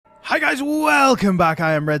Hi guys, welcome back.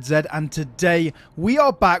 I am Red Zed, and today we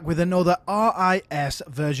are back with another RIS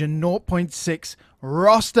version 0.6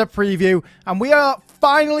 roster preview, and we are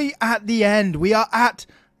finally at the end. We are at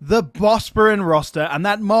the Bosporan roster, and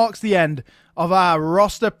that marks the end of our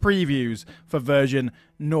roster previews for version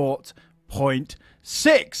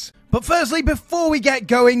 0.6. But firstly, before we get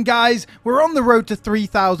going, guys, we're on the road to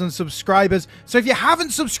 3,000 subscribers. So if you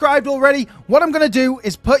haven't subscribed already, what I'm going to do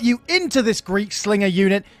is put you into this Greek Slinger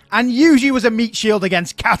unit and use you as a meat shield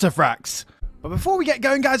against cataphracts. But before we get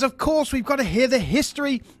going, guys, of course, we've got to hear the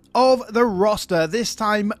history of the roster, this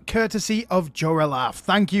time courtesy of Joralaf.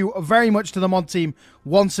 Thank you very much to the mod team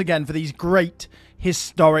once again for these great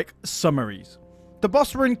historic summaries. The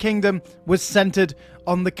Bosporan Kingdom was centered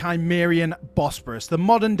on the Cimmerian Bosporus, the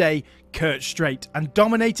modern-day Kerch Strait, and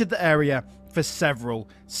dominated the area for several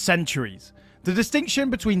centuries. The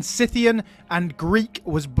distinction between Scythian and Greek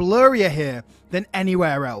was blurrier here than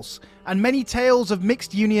anywhere else, and many tales of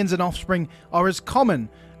mixed unions and offspring are as common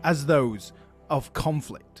as those of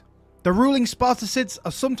conflict. The ruling Spartacids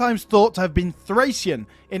are sometimes thought to have been Thracian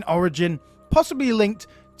in origin, possibly linked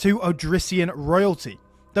to Odrysian royalty,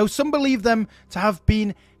 though some believe them to have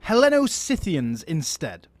been Helleno-Scythians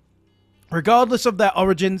instead. Regardless of their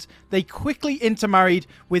origins, they quickly intermarried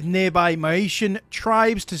with nearby Maotian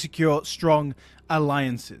tribes to secure strong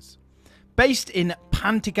alliances. Based in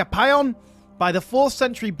Pantikapaon, by the 4th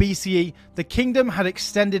century BCE, the kingdom had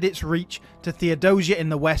extended its reach to Theodosia in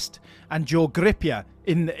the west and Georgrippia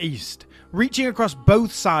in the east, reaching across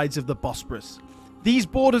both sides of the Bosporus. These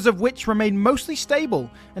borders of which remained mostly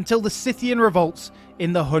stable until the Scythian revolts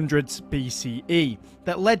in the 100s BCE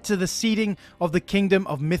that led to the ceding of the kingdom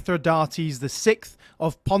of Mithridates VI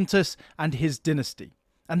of Pontus and his dynasty,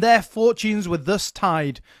 and their fortunes were thus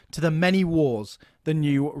tied to the many wars the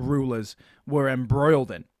new rulers were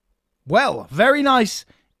embroiled in. Well, very nice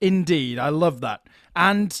indeed. I love that.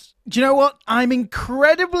 And do you know what? I'm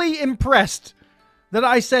incredibly impressed that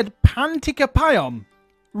I said Pantikapaon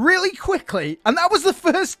really quickly, and that was the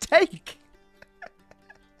first take.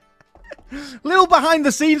 Little behind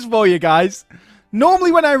the scenes for you guys.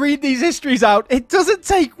 Normally when I read these histories out, it doesn't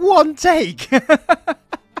take one take.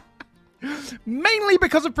 Mainly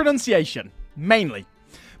because of pronunciation. Mainly.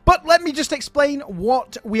 But let me just explain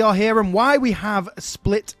what we are here and why we have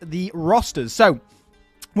split the rosters. So,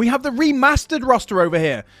 we have the remastered roster over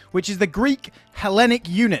here, which is the Greek Hellenic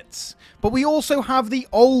units. But we also have the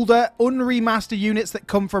older, unremastered units that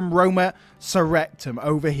come from Roma Surrectum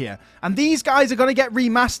over here. And these guys are going to get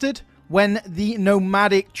remastered when the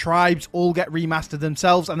nomadic tribes all get remastered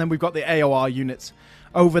themselves. And then we've got the AOR units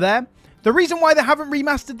over there. The reason why they haven't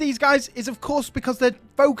remastered these guys is, of course, because they're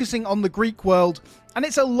focusing on the Greek world. And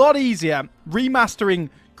it's a lot easier remastering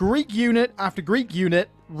Greek unit after Greek unit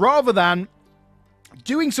rather than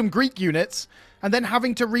doing some Greek units and then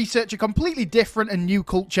having to research a completely different and new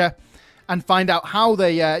culture and find out how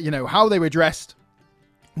they, how they were dressed,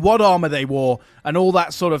 what armor they wore, and all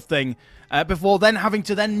that sort of thing, before then having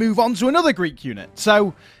to then move on to another Greek unit.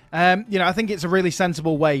 So, I think it's a really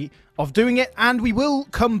sensible way of doing it, and we will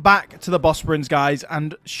come back to the Bosporans, guys,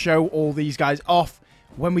 and show all these guys off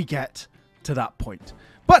when we get to that point.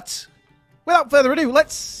 But, without further ado,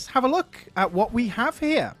 let's have a look at what we have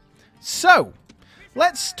here. So,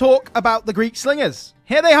 let's talk about the Greek Slingers.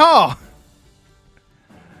 Here they are.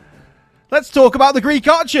 Let's talk about the Greek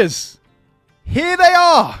Archers. Here they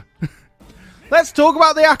are. Let's talk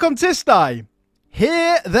about the Akontistai.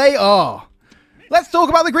 Here they are. Let's talk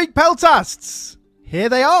about the Greek Peltasts. Here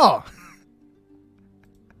they are.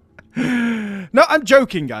 No, I'm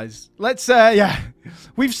joking, guys. Let's,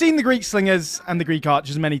 We've seen the Greek Slingers and the Greek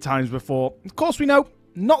Archers many times before. Of course, we know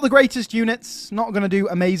not the greatest units, not going to do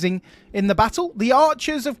amazing in the battle. The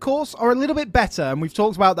Archers, of course, are a little bit better, and we've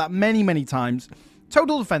talked about that many, many times.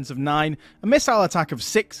 Total defense of 9, a missile attack of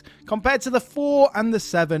 6, compared to the 4 and the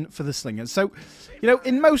 7 for the Slingers. So,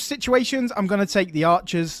 in most situations, I'm going to take the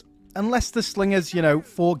Archers, unless the Slingers,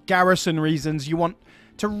 for garrison reasons, you want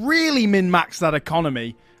to really min-max that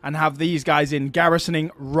economy and have these guys in garrisoning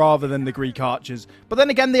rather than the Greek Archers. But then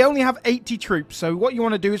again, they only have 80 troops, so what you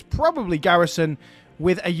want to do is probably garrison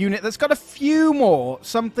with a unit that's got a few more,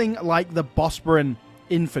 something like the Bosporan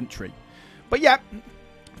infantry. But yeah,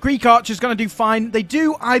 Greek Archer's going to do fine. They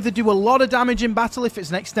do either do a lot of damage in battle if it's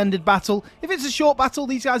an extended battle. If it's a short battle,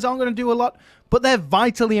 these guys aren't going to do a lot. But they're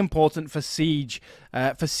vitally important for sieges,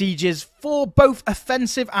 for both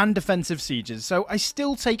offensive and defensive sieges. So I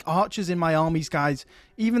still take Archers in my armies, guys.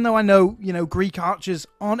 Even though I know, Greek Archers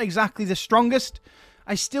aren't exactly the strongest,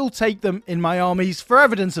 I still take them in my armies. For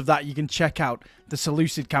evidence of that, you can check out the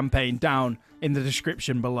Seleucid campaign down in the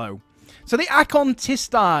description below. So the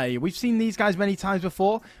Akontistai, we've seen these guys many times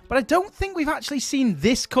before, but I don't think we've actually seen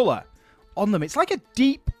this colour on them. It's like a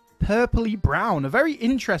deep purpley brown, a very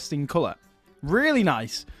interesting colour. Really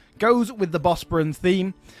nice. Goes with the Bosporan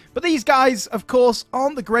theme. But these guys, of course,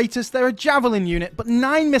 aren't the greatest. They're a javelin unit, but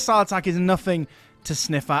 9 missile attack is nothing to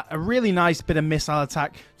sniff at. A really nice bit of missile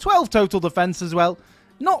attack. 12 total defense as well.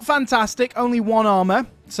 Not fantastic, only 1 armor.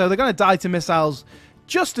 So they're going to die to missiles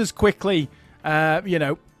just as quickly, you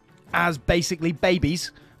know, as basically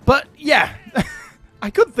babies. But yeah,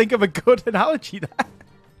 I couldn't think of a good analogy there.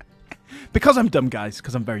 Because I'm dumb, guys.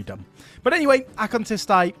 Because I'm very dumb. But anyway,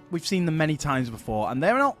 Akontistai, we've seen them many times before. And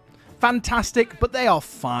they're not fantastic, but they are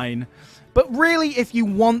fine. But really, if you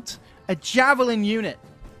want a javelin unit,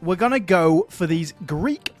 we're going to go for these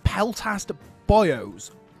Greek Peltast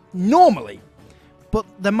Boyos. Normally. But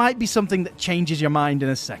there might be something that changes your mind in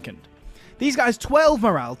a second. These guys, 12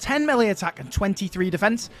 morale, 10 melee attack, and 23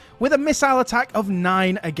 defense, with a missile attack of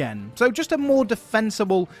 9 again. So just a more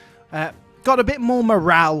defensible, got a bit more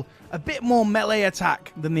morale, a bit more melee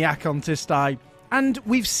attack than the Akontistai. And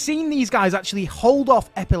we've seen these guys actually hold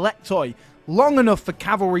off Epileptoi long enough for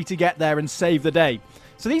cavalry to get there and save the day.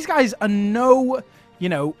 So these guys are no, you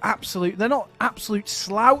know, they're not absolute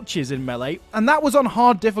slouches in melee. And that was on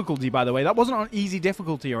hard difficulty, by the way. That wasn't on easy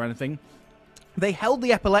difficulty or anything. They held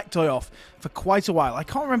the Epileptoi off for quite a while. I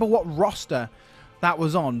can't remember what roster that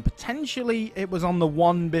was on. Potentially it was on the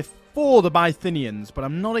one before the Bithynians, but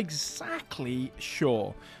I'm not exactly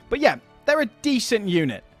sure. But yeah, they're a decent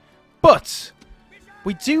unit. But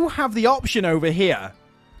we do have the option over here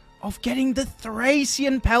of getting the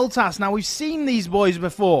Thracian Peltas. Now, we've seen these boys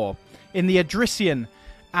before in the Adrician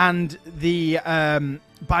and the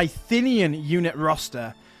Bithynian unit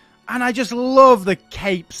roster. And I just love the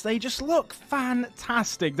capes. They just look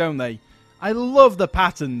fantastic, don't they? I love the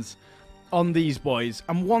patterns on these boys.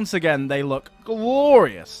 And once again, they look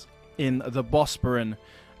glorious in the Bosporan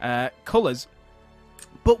colours.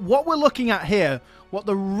 But what we're looking at here, what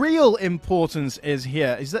the real importance is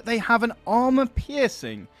here, is that they have an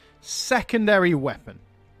armor-piercing secondary weapon.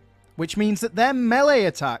 Which means that their melee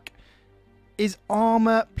attack is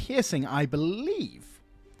armor-piercing, I believe.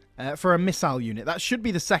 For a missile unit. That should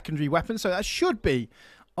be the secondary weapon, so that should be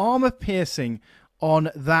armor-piercing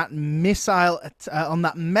on that missile, on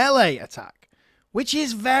that melee attack. Which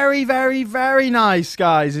is very, very, very nice,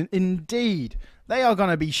 guys. Indeed. They are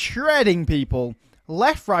going to be shredding people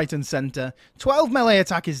left, right, and center. 12 melee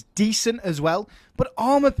attack is decent as well, but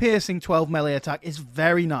armor-piercing 12 melee attack is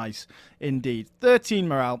very nice indeed. 13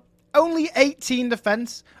 morale. Only 18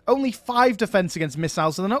 defense, only 5 defense against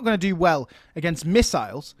missiles, so they're not going to do well against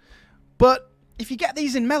missiles. But if you get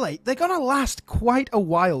these in melee, they're going to last quite a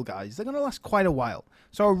while, guys. They're going to last quite a while.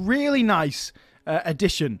 So a really nice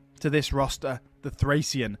addition to this roster, the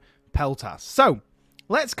Thracian Peltas. So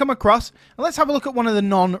let's come across and let's have a look at one of the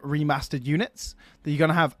non-remastered units that you're going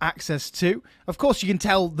to have access to. Of course, you can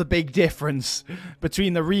tell the big difference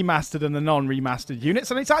between the remastered and the non-remastered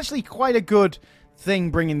units, and it's actually quite a good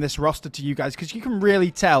thing bringing this roster to you guys, because you can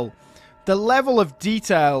really tell the level of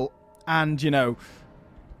detail and, you know,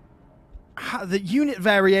 the unit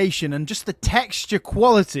variation and just the texture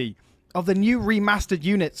quality of the new remastered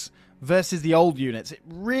units versus the old units. It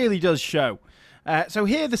really does show. So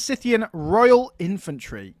here, the Scythian Royal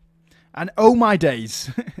Infantry. And oh my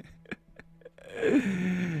days.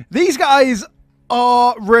 These guys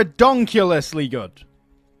are redonkulously good.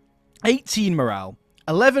 18 morale,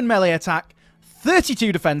 11 melee attack,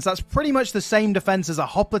 32 defense. That's pretty much the same defense as a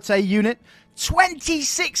Hoplite unit.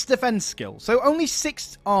 26 defense skill. So only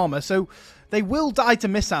 6 armor. So they will die to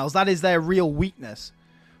missiles. That is their real weakness.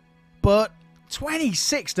 But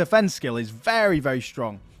 26 defense skill is very, very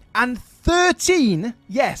strong. And 13,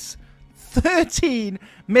 yes, 13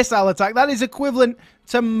 missile attack. That is equivalent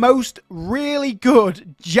to most really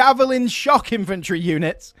good javelin shock infantry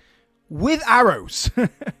units with arrows.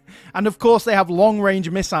 And of course, they have long-range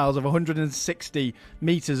missiles of 160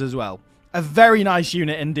 meters as well. A very nice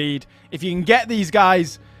unit indeed. If you can get these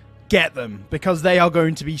guys, get them, because they are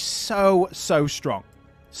going to be so, so strong.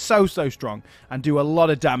 So, so strong, and do a lot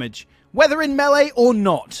of damage, whether in melee or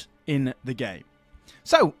not in the game.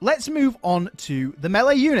 So, let's move on to the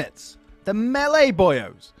melee units. The melee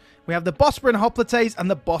boyos. We have the Bosporan Hoplites and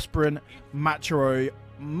the Bosporan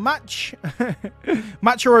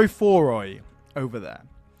Macharophoroi over there.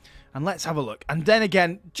 And let's have a look. And then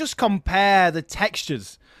again, just compare the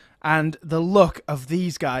textures and the look of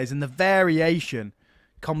these guys and the variation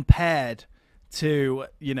compared to,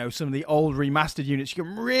 you know, some of the old remastered units. You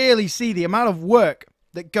can really see the amount of work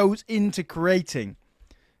that goes into creating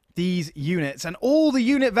these units and all the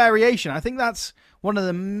unit variation. I think that's one of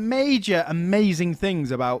the major amazing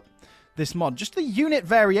things about this mod. Just the unit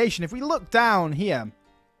variation. If we look down here,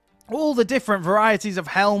 all the different varieties of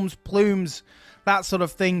helms, plumes, that sort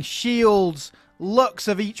of thing, shields, looks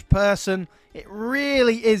of each person. It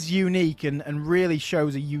really is unique and really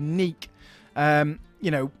shows a unique,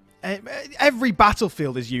 you know, every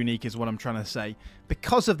battlefield is unique is what I'm trying to say.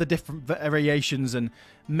 Because of the different variations and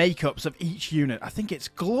makeups of each unit. I think it's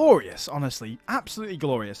glorious, honestly. Absolutely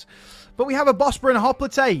glorious. But we have a Bosporan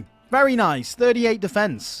Hoplite. Very nice. 38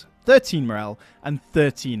 defense, 13 morale, and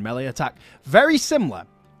 13 melee attack. Very similar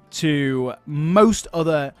to most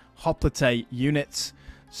other Hoplite units.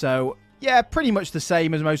 So, yeah, pretty much the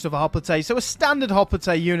same as most of the Hoplite. So a standard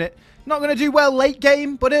Hoplite unit. Not going to do well late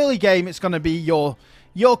game, but early game it's going to be your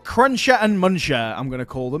cruncher and muncher, I'm going to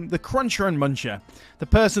call them. The cruncher and muncher. The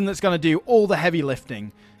person that's going to do all the heavy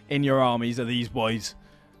lifting in your armies are these boys.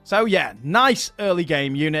 So, yeah, nice early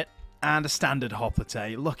game unit and a standard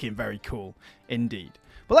Hoplite. Looking very cool indeed.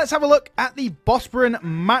 But let's have a look at the Bosporan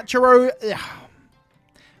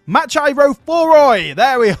Machirophoroi.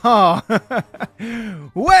 There we are.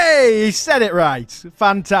 Way, he said it right.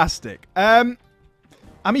 Fantastic. I'm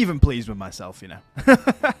even pleased with myself, you know.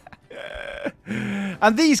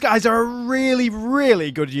 And these guys are a really,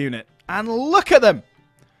 really good unit. And look at them.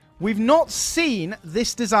 We've not seen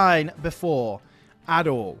this design before at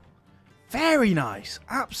all. Very nice.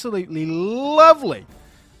 Absolutely lovely.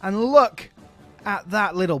 And look at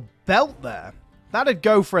that little belt there. That'd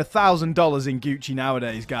go for $1,000 in Gucci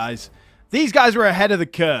nowadays, guys. These guys were ahead of the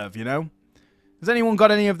curve, you know. Has anyone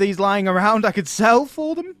got any of these lying around I could sell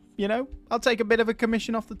for them? You know, I'll take a bit of a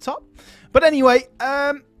commission off the top. But anyway,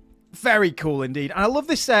 very cool indeed. And I love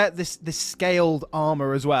this this scaled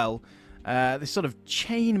armor as well. This sort of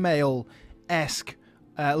chainmail-esque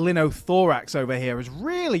linothorax over here is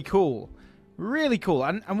really cool. Really cool.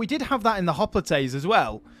 And we did have that in the Hoplites as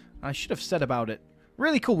well. I should have said about it.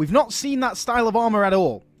 Really cool. We've not seen that style of armor at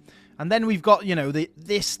all. And then we've got, you know,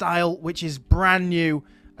 this style, which is brand new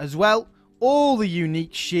as well. All the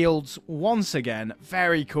unique shields, once again.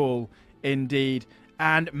 Very cool indeed.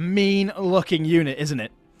 And mean-looking unit, isn't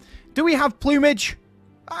it? Do we have plumage?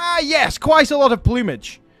 Ah, yes, quite a lot of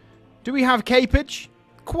plumage. Do we have capage?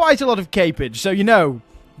 Quite a lot of capage. So, you know,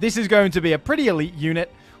 this is going to be a pretty elite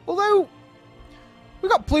unit. Although, we've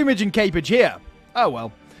got plumage and capage here. Oh,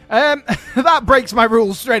 well. That breaks my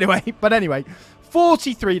rules straight away. But anyway,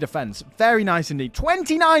 43 defense. Very nice indeed.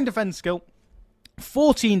 29 defense skill.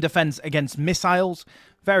 14 defense against missiles.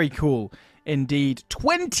 Very cool indeed.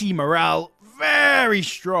 20 morale. Very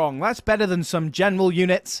strong. That's better than some general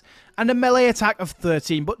units. And a melee attack of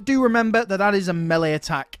 13. But do remember that that is a melee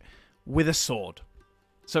attack with a sword.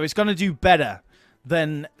 So it's going to do better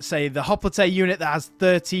than, say, the Hoplite unit that has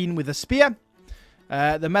 13 with a spear.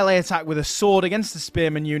 The melee attack with a sword against the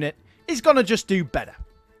spearman unit is going to just do better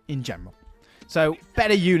in general. So,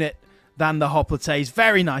 better unit than the Hoplites.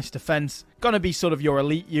 Very nice defense. Going to be sort of your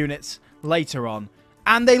elite units later on.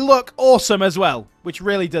 And they look awesome as well, which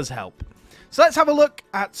really does help. So, let's have a look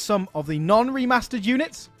at some of the non-remastered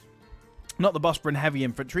units. Not the Bosporan Heavy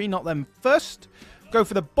Infantry, not them first. Go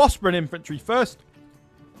for the Bosporan Infantry first.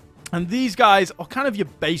 And these guys are kind of your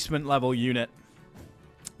basement level unit.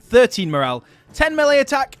 13 morale, 10 melee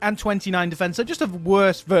attack, and 29 defense. So just a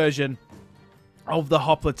worse version of the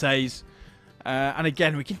Hoplites. And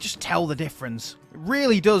again, we can just tell the difference. It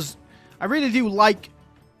really does. I really do like,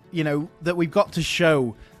 you know, that we've got to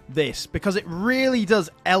show this. Because it really does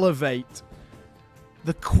elevate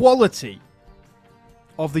the quality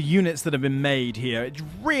of the units that have been made here. It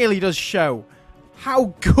really does show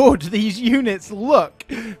how good these units look.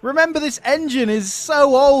 Remember, this engine is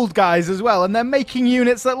so old, guys, as well. And they're making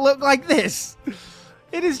units that look like this.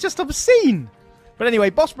 It is just obscene. But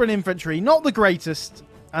anyway, Bosporan Infantry, not the greatest.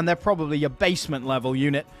 And they're probably your basement level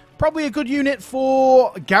unit. Probably a good unit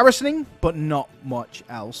for garrisoning, but not much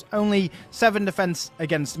else. Only 7 defense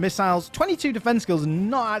against missiles. 22 defense skills,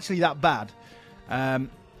 not actually that bad.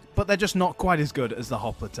 But they're just not quite as good as the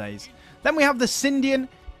Hoplites. Then we have the Scindian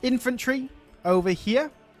Infantry over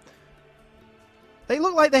here. They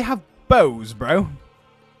look like they have bows, bro.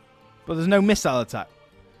 But there's no missile attack.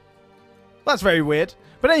 That's very weird.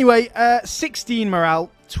 But anyway, 16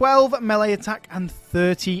 morale, 12 melee attack, and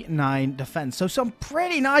 39 defense. So some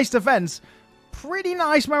pretty nice defense, pretty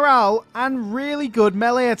nice morale, and really good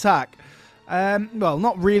melee attack. Well,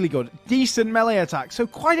 not really good. Decent melee attack. So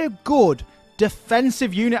quite a good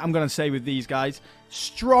defensive unit, I'm going to say, with these guys.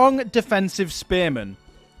 Strong defensive spearmen.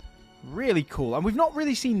 Really cool. And we've not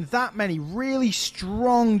really seen that many really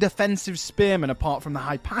strong defensive spearmen apart from the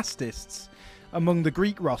Hypastists among the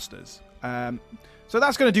Greek rosters. So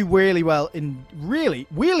that's going to do really well in really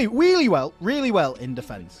well in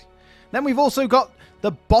defense. Then we've also got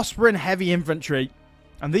the Bosporan heavy infantry,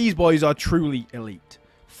 and these boys are truly elite.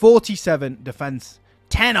 47 defense,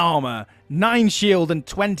 10 armor, 9 shield, and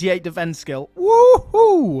 28 defense skill.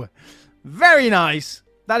 Woohoo! Very nice.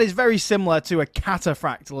 That is very similar to a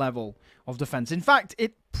cataphract level of defense. In fact,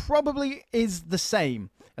 it probably is the same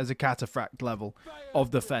as a cataphract level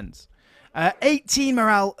of defense. 18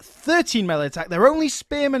 morale, 13 melee attack. They're only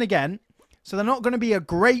spearmen again, so they're not going to be a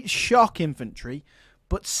great shock infantry,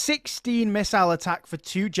 but 16 missile attack for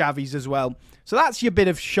 2 javies as well. So that's your bit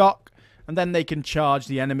of shock, and then they can charge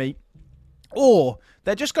the enemy. Or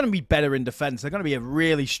they're just going to be better in defense. They're going to be a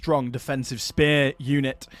really strong defensive spear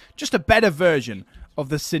unit. Just a better version of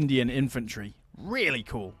the Scindian infantry. Really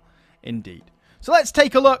cool indeed. So let's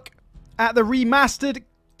take a look at the remastered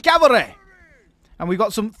cavalry. And we've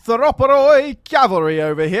got some Theroporoi cavalry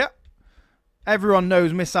over here. Everyone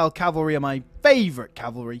knows missile cavalry are my favourite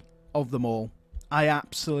cavalry of them all. I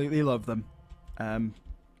absolutely love them.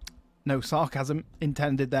 No sarcasm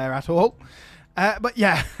intended there at all. But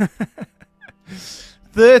yeah.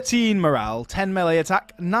 13 morale, 10 melee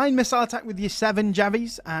attack, 9 missile attack with your 7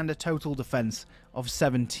 javies, and a total defense of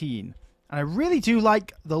 17. And I really do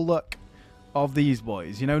like the look of these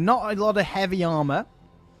boys. You know, not a lot of heavy armor,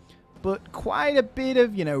 but quite a bit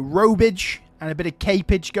of, you know, robage and a bit of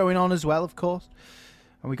capage going on as well, of course.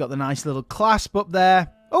 And we got the nice little clasp up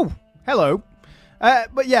there. Oh, hello.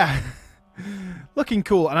 But yeah, looking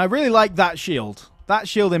cool. And I really like that shield. That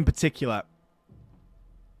shield in particular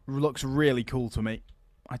looks really cool to me.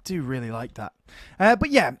 I do really like that. But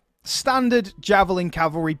yeah, standard javelin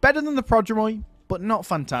cavalry. Better than the Prodromoi, but not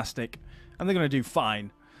fantastic. And they're going to do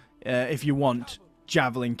fine if you want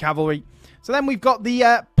javelin cavalry. So then we've got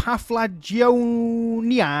the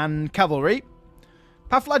Paphlagionian cavalry.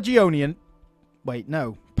 Paphlagionian. Wait,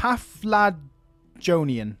 no.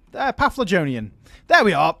 Paphlagionian. Paphlagionian. There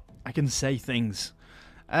we are. I can say things.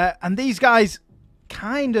 And these guys,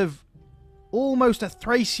 kind of almost a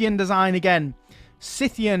Thracian design again.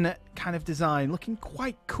 Scythian kind of design. Looking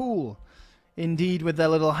quite cool indeed with their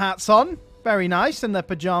little hats on. Very nice. And their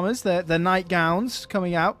pajamas, their nightgowns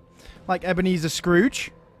coming out. Like Ebenezer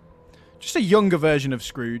Scrooge. Just a younger version of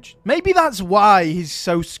Scrooge. Maybe that's why he's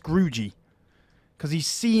so Scroogey. Because he's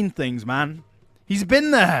seen things, man. He's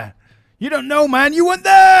been there. You don't know, man. You weren't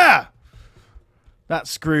there.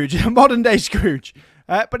 That's Scrooge. Modern day Scrooge.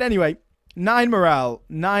 But anyway, 9 morale,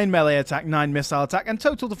 9 melee attack, 9 missile attack, and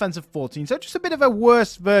total defense of 14. So just a bit of a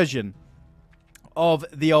worse version of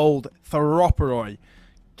the old Theroporoi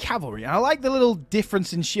cavalry. And I like the little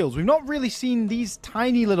difference in shields. We've not really seen these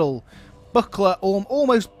tiny little buckler, or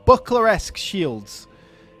almost buckler-esque shields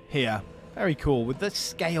here. Very cool, with the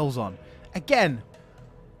scales on. Again,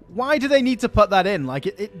 why do they need to put that in? Like,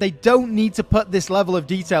 they don't need to put this level of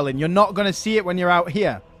detail in. You're not going to see it when you're out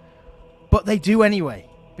here. But they do anyway,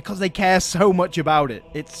 because they care so much about it.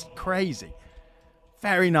 It's crazy.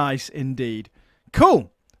 Very nice indeed. Cool.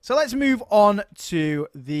 So let's move on to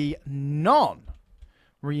the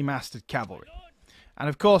non-remastered cavalry. And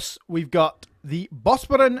of course, we've got the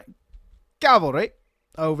Bosporan cavalry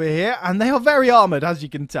over here, and they are very armored, as you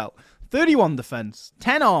can tell. 31 defense,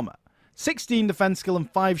 10 armor, 16 defense skill, and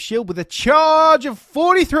 5 shield with a charge of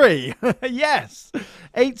 43. Yes.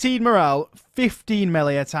 18 morale, 15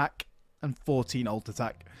 melee attack, and 14 ult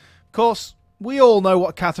attack. Of course, we all know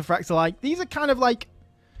what cataphracts are like. These are kind of like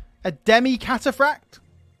a demi-cataphract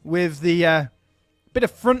with the bit of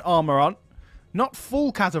front armor on. Not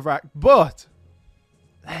full cataphract, but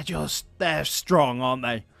they're strong, aren't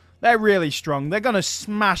they? They're really strong. They're going to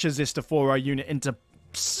smash a Zista-4 unit into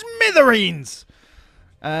smithereens.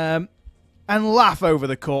 And laugh over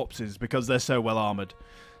the corpses because they're so well armored.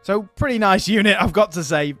 So, pretty nice unit, I've got to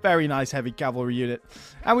say. Very nice heavy cavalry unit.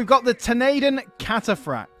 And we've got the Tenadan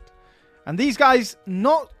Cataphract. And these guys,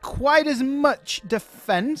 not quite as much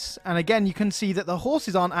defense. And again, you can see that the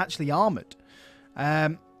horses aren't actually armored.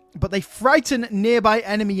 But they frighten nearby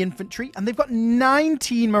enemy infantry. And they've got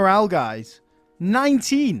 19 morale, guys.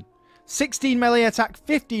 19. 16 melee attack,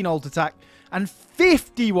 15 ult attack, and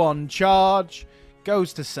 51 charge.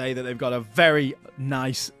 Goes to say that they've got a very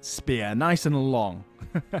nice spear. Nice and long.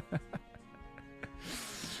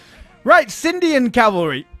 Right, Scindian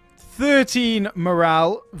cavalry. 13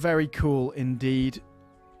 morale. Very cool indeed.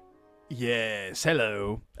 Yes,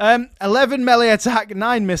 hello. 11 melee attack,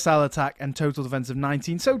 9 missile attack, and total defense of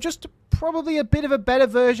 19. So just probably a bit of a better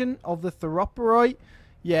version of the Theroporoi.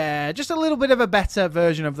 Yeah, just a little bit of a better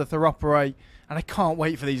version of the Theroporoi. And I can't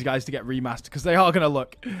wait for these guys to get remastered because they are going to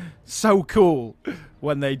look so cool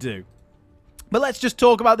when they do. But let's just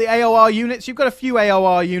talk about the AOR units. You've got a few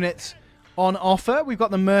AOR units on offer. We've got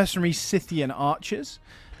the mercenary Scythian archers.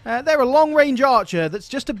 They're a long-range archer that's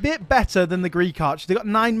just a bit better than the Greek archer. They've got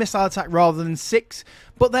 9 missile attack rather than 6,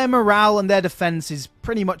 but their morale and their defense is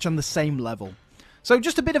pretty much on the same level. So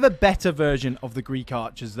just a bit of a better version of the Greek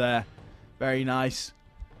archers there. Very nice.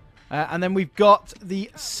 And then we've got the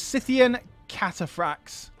Scythian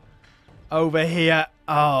cataphracts over here.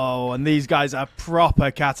 Oh, and these guys are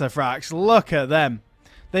proper cataphracts. Look at them.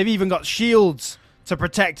 They've even got shields to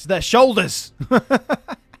protect their shoulders.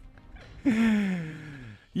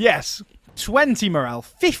 Yes, 20 morale,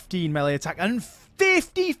 15 melee attack, and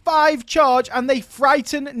 55 charge, and they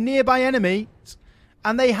frighten nearby enemies.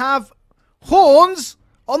 And they have horns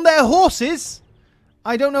on their horses.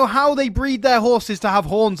 I don't know how they breed their horses to have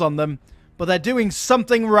horns on them, but they're doing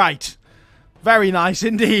something right. Very nice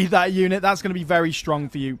indeed, that unit. That's going to be very strong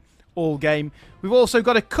for you all game. We've also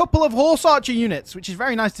got a couple of horse archer units, which is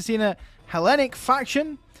very nice to see in a Hellenic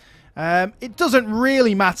faction. It doesn't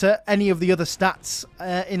really matter any of the other stats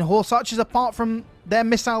in horse archers apart from their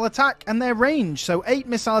missile attack and their range. So 8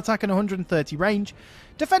 missile attack and 130 range.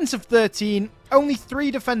 Defense of 13. Only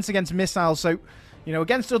 3 defense against missiles. So, you know,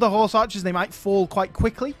 against other horse archers, they might fall quite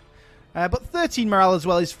quickly. But 13 morale as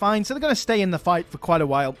well is fine. So they're going to stay in the fight for quite a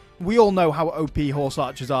while. We all know how OP horse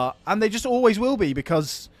archers are. And they just always will be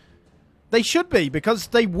because they should be. Because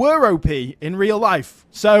they were OP in real life.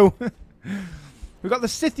 So we've got the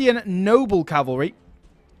Scythian Noble Cavalry.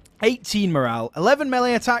 18 morale, 11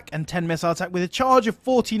 melee attack, and 10 missile attack with a charge of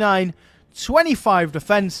 49, 25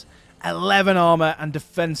 defense, 11 armor, and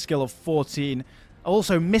defense skill of 14.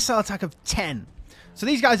 Also, missile attack of 10. So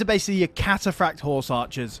these guys are basically your cataphract horse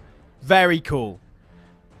archers. Very cool.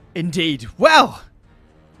 Indeed. Well,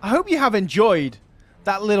 I hope you have enjoyed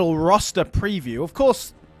that little roster preview. Of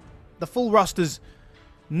course, the full roster's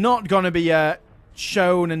not going to be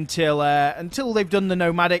shown until they've done the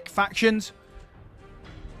nomadic factions.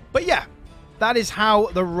 But yeah, that is how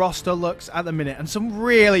the roster looks at the minute. And some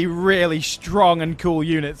really, really strong and cool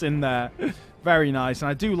units in there. Very nice. And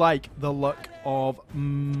I do like the look of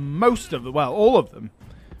most of them. Well, all of them.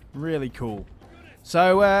 Really cool.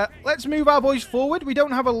 So let's move our boys forward. We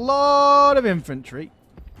don't have a lot of infantry.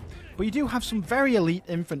 But you do have some very elite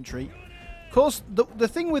infantry. Of course, the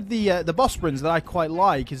thing with the Bosporans that I quite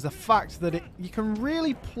like is the fact that you can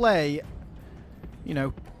really play, you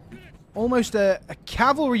know, almost a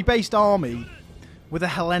cavalry-based army with a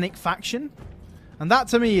Hellenic faction. And that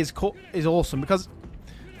to me is awesome because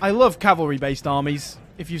I love cavalry-based armies.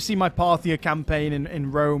 If you've seen my Parthia campaign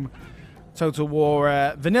in Rome, Total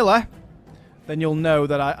War Vanilla, then you'll know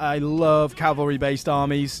that I love cavalry-based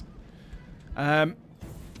armies.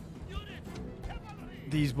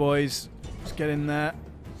 These boys, let's get in there.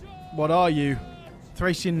 What are you?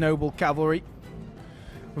 Thracian Noble Cavalry.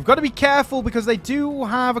 We've got to be careful because they do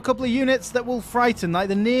have a couple of units that will frighten. Like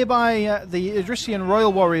the nearby, the Idrisian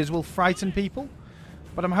Royal Warriors will frighten people.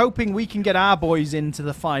 But I'm hoping we can get our boys into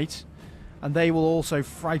the fight. And they will also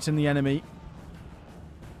frighten the enemy.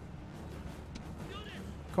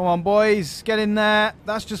 Come on, boys. Get in there.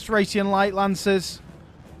 That's just Thracian Light Lancers.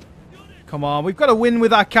 Come on. We've got to win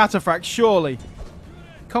with our cataphracts, surely.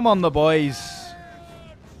 Come on, the boys.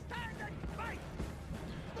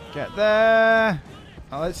 Get there.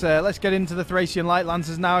 Let's get into the Thracian Light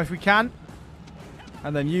Lancers now if we can.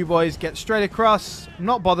 And then you boys get straight across. I'm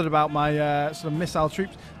not bothered about my sort of missile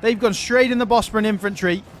troops. They've gone straight in the Bosporan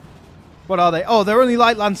infantry. What are they? Oh, they're only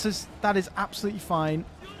Light Lancers. That is absolutely fine.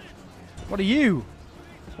 What are you?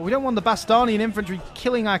 Well, we don't want the Bastanian infantry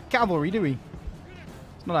killing our cavalry, do we?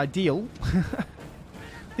 It's not ideal.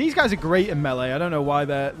 These guys are great in melee. I don't know why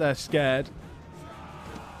they're scared.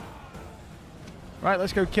 Right,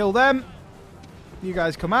 let's go kill them. You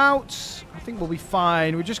guys come out. I think we'll be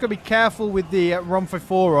fine. We're just going to be careful with the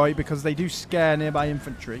Rhomphophoroi because they do scare nearby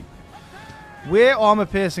infantry. We're armor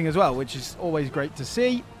piercing as well, which is always great to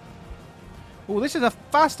see. Oh, this is a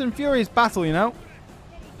fast and furious battle, you know.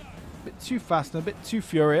 A bit too fast and a bit too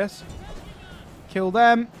furious. Kill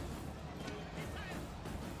them.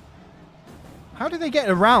 How do they get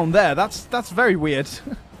around there? That's very weird.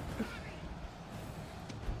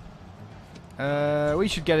 We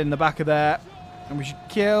should get in the back of there. And we should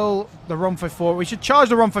kill the Rhomphophoroi. We should charge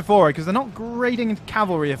the Rhomphophoroi because they're not great in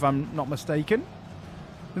cavalry, if I'm not mistaken.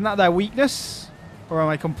 Isn't that their weakness? Or am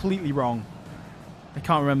I completely wrong? I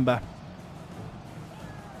can't remember.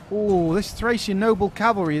 Oh, this Thracian Noble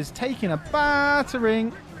Cavalry is taking a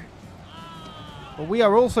battering. But we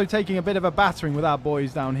are also taking a bit of a battering with our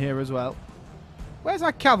boys down here as well. Where's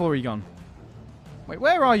our cavalry gone? Wait,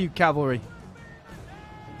 where are you, cavalry?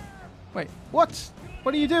 Wait, what?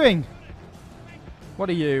 What are you doing? What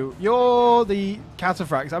are you? You're the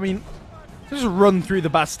cataphracts. I mean, just run through the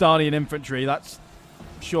Bastanian infantry. That's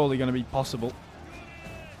surely going to be possible.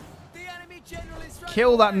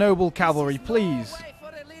 Kill that noble cavalry, please.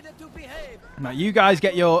 Now, you guys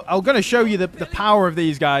get your... I'm going to show you the power of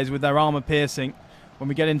these guys with their armor piercing when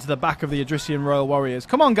we get into the back of the Adrician Royal Warriors.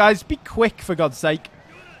 Come on, guys. Be quick, for God's sake.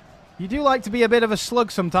 You do like to be a bit of a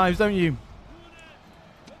slug sometimes, don't you?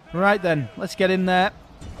 Right, then. Let's get in there.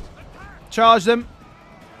 Charge them.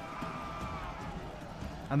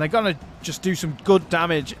 And they're going to just do some good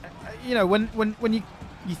damage. You know, when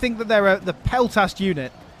you think that they're the peltast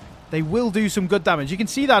unit, they will do some good damage. You can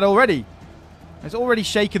see that already. It's already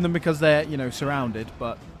shaken them because they're, you know, surrounded.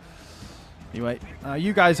 But anyway,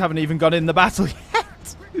 you guys haven't even got in the battle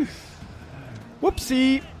yet.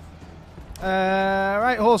 Whoopsie.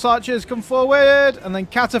 Right, horse archers, come forward. And then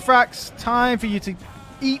cataphracts, time for you to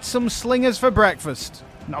eat some slingers for breakfast.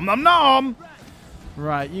 Nom nom nom.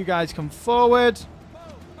 Right, you guys come forward.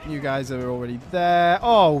 You guys are already there.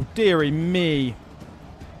 Oh, dearie me.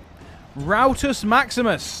 Routus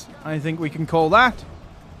Maximus, I think we can call that.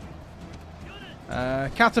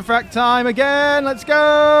 Cataphract time again. Let's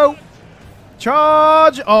go.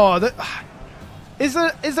 Charge. Oh, is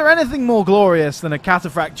there anything more glorious than a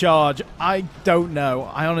cataphract charge? I don't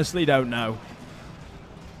know. I honestly don't know.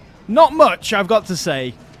 Not much, I've got to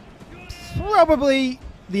say. Probably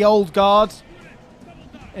the Old Guard.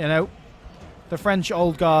 You know, the French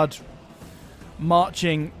Old Guard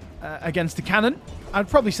marching against the cannon. I'd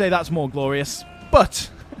probably say that's more glorious, but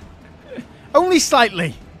only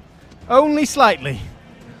slightly. Only slightly.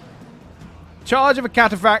 Charge of a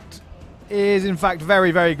cataphract is, in fact,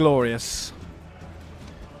 very, very glorious.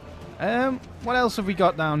 What else have we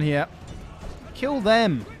got down here? Kill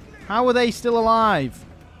them. How are they still alive?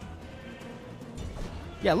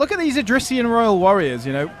 Yeah, look at these Adrician Royal Warriors,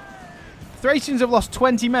 you know. Thracians have lost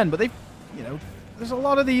 20 men, but they've, you know, there's a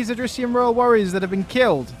lot of these Adrician Royal Warriors that have been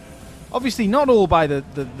killed. Obviously, not all by the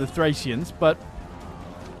Thracians, but...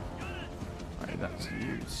 Right, that's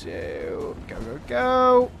you too. Go, go,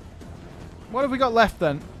 go. What have we got left,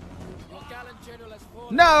 then?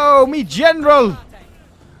 No, me general!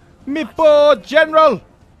 Me poor general!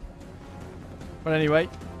 But anyway.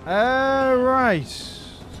 Right.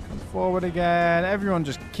 Let's come forward again. Everyone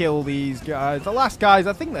just kill these guys. The last guys,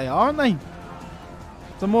 I think they are, aren't they?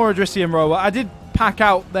 The more Adrician Royal. I did pack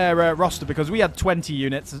out their roster because we had 20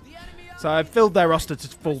 units. So I filled their roster to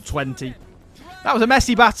full 20. That was a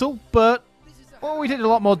messy battle, but we did a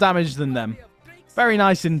lot more damage than them. Very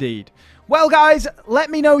nice indeed. Well, guys,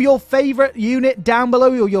 let me know your favorite unit down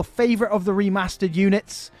below, or your favorite of the remastered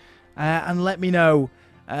units. And let me know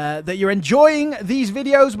that you're enjoying these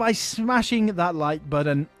videos by smashing that like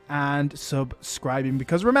button and subscribing.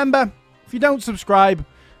 Because remember, if you don't subscribe,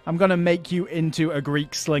 I'm going to make you into a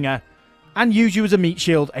Greek slinger and use you as a meat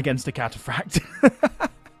shield against a cataphract.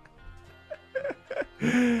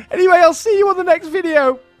 Anyway, I'll see you on the next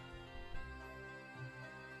video.